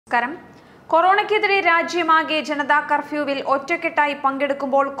കൊറോണയ്ക്കെതിരെ രാജ്യമാകെ ജനതാ കർഫ്യൂവിൽ ഒറ്റക്കെട്ടായി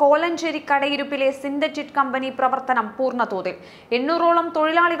പങ്കെടുക്കുമ്പോൾ Kolenchery കടയിരുപ്പിലെ synthetic company പ്രവർത്തനം പൂർണ്ണതോതിൽ 800ഓളം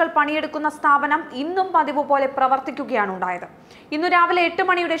തൊഴിലാളികൾ പണിയെടുക്കുന്ന സ്ഥാപനം ഇന്നും പതിവ് പോലെ പ്രവർത്തിക്കുകയാണ് ഉണ്ടായത്. ഇന്നു രാവിലെ 8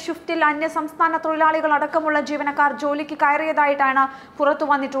 മണിയുടെ ഷിഫ്റ്റിൽ അന്യസംസ്ഥാന തൊഴിലാളികൾ അടക്കമുള്ള ജീവനക്കാർ ജോലിക്ക് കയറിയതായിട്ടാണ് പുറത്തു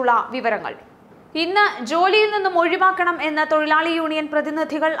വന്നിട്ടുള്ള വിവരങ്ങൾ. ഇന്ന് ജോലിയിൽ നിന്നും ഒഴിവാക്കണം എന്ന് തൊഴിലാളി യൂണിയൻ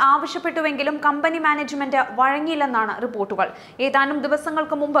പ്രതിനിധികൾ ആവശ്യപ്പെട്ടുവെങ്കിലും കമ്പനി മാനേജ്മെന്റ് വഴങ്ങിയില്ലെന്നാണ് റിപ്പോർട്ടുകൾ. ഏതാനും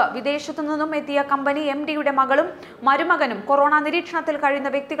ദിവസങ്ങൾക്ക് മുമ്പ് വിദേശത്തു നിന്നും എത്തിയ കമ്പനി എംഡിയുടെ മകളും മരുമകനും കൊറോണ നിരീക്ഷണത്തിൽ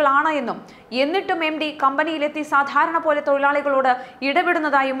കഴിയുന്ന വ്യക്തികളാണ് എന്നും എന്നിട്ടും എംഡി കമ്പനിയിലെത്തി സാധാരണ പോലെ തൊഴിലാളികളോട്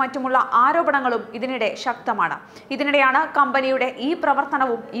ഇടപെടുന്നതായും മറ്റുമുള്ള ആരോപണങ്ങളും ഇതിനിടെ ശക്തമാണ്. ഇതിനിടെയാണ് കമ്പനിയുടെ ഈ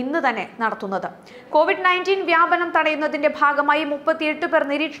പ്രവർത്തനവും ഇന്ന് തന്നെ നടത്തുന്നത്. COVID-19 വ്യാപനം തടയുന്നതിന്റെ ഭാഗമായി 38 പേർ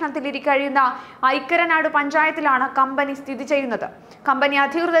നിരീക്ഷണത്തിൽ കഴിയുന്ന ഐക്കരനാട് പഞ്ചായത്തിലാണ് കമ്പനി സ്ഥിതി ചെയ്യുന്നത്. കമ്പനി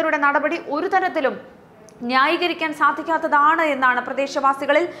അധികൃതരുടെ നടപടി ഒരു തരത്തിലും ന്യായീകരിക്കാൻ സാധിക്കാത്തതാണ് എന്നാണ്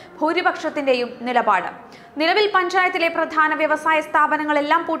പ്രദേശവാസികളിൽ ഭൂരിപക്ഷത്തിന്റെയും നിലപാട്. നിലവിൽ പഞ്ചായത്തിലെ പ്രധാന വ്യവസായ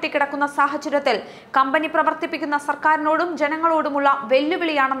സ്ഥാപനങ്ങളെല്ലാം പൂട്ടിക്കിടക്കുന്ന സാഹചര്യത്തിൽ കമ്പനി പ്രവർത്തിപ്പിക്കുന്ന സർക്കാരിനോടും ജനങ്ങളോടുമുള്ള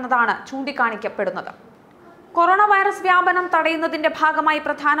വെല്ലുവിളിയാണെന്നതാണ് ചൂണ്ടിക്കാണിക്കപ്പെടുന്നത്. കൊറോണ വൈറസ് വ്യാപനം തടയുന്നതിന്റെ ഭാഗമായി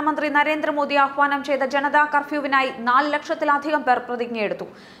പ്രധാനമന്ത്രി നരേന്ദ്രമോദി ആഹ്വാനം ചെയ്ത ജനതാ കർഫ്യൂവിനായി 4 ലക്ഷത്തിലധികം പേർ പ്രതിജ്ഞയെടുത്തു.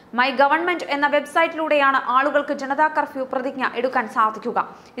 മൈ ഗവൺമെന്റ് എന്ന വെബ്സൈറ്റിലൂടെയാണ് ആളുകൾക്ക് ജനതാ കർഫ്യൂ പ്രതിജ്ഞ എടുക്കാൻ സാധിക്കുക.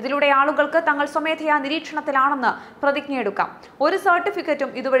 ഇതിലൂടെ ആളുകൾക്ക് തങ്ങൾ സ്വമേധയാ നിരീക്ഷണത്തിലാണെന്ന് പ്രതിജ്ഞയെടുക്കാം. ഒരു സർട്ടിഫിക്കറ്റും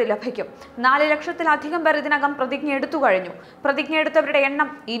ഇതുവഴി ലഭിക്കും. 4 ലക്ഷത്തിലധികം പേർ ഇതിനകം പ്രതിജ്ഞ എടുത്തു കഴിഞ്ഞു. പ്രതിജ്ഞയെടുത്തവരുടെ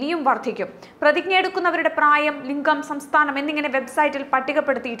എണ്ണം ഇനിയും വർദ്ധിക്കും. പ്രതിജ്ഞയെടുക്കുന്നവരുടെ പ്രായം, ലിംഗം, സംസ്ഥാനം എന്നിങ്ങനെ വെബ്സൈറ്റിൽ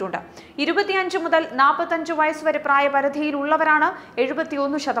പട്ടികപ്പെടുത്തിയിട്ടുണ്ട്. 25 മുതൽ 45 വയസ്സ് വരെ പ്രായപരിധിയിലുള്ളവരാണ്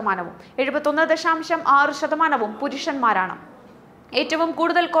 71%. 71.6% പുരുഷന്മാരാണ്. ഏറ്റവും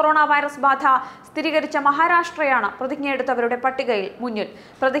കൂടുതൽ കൊറോണ വൈറസ് ബാധ സ്ഥിരീകരിച്ച മഹാരാഷ്ട്രയാണ് പ്രതിജ്ഞയെടുത്തവരുടെ പട്ടികയിൽ മുന്നിൽ.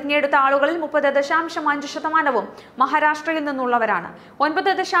 പ്രതിജ്ഞയെടുത്ത ആളുകളിൽ 30.5% മഹാരാഷ്ട്രയിൽ നിന്നുള്ളവരാണ്.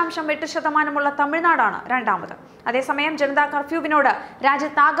 9.8% തമിഴ്നാടാണ് രണ്ടാമത്. അതേസമയം ജനതാ കർഫ്യൂവിനോട്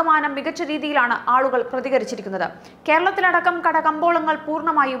രാജ്യത്താകമാനം മികച്ച രീതിയിലാണ് ആളുകൾ പ്രതികരിച്ചിരിക്കുന്നത്. കേരളത്തിലടക്കം കടകമ്പോളങ്ങൾ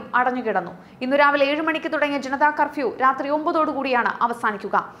പൂർണ്ണമായും അടഞ്ഞുകിടന്നു. ഇന്നു രാവിലെ 7 മണിക്ക് തുടങ്ങിയ ജനതാ കർഫ്യൂ രാത്രി 9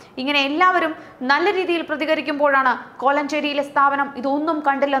 അവസാനിക്കുക. ഇങ്ങനെ എല്ലാവരും നല്ല രീതിയിൽ പ്രതികരിക്കുമ്പോഴാണ് കോലഞ്ചേരിയിലെ സ്ഥാപനം ഇതൊന്നും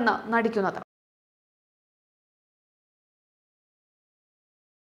കണ്ടില്ലെന്ന് നടിക്കുന്നത്.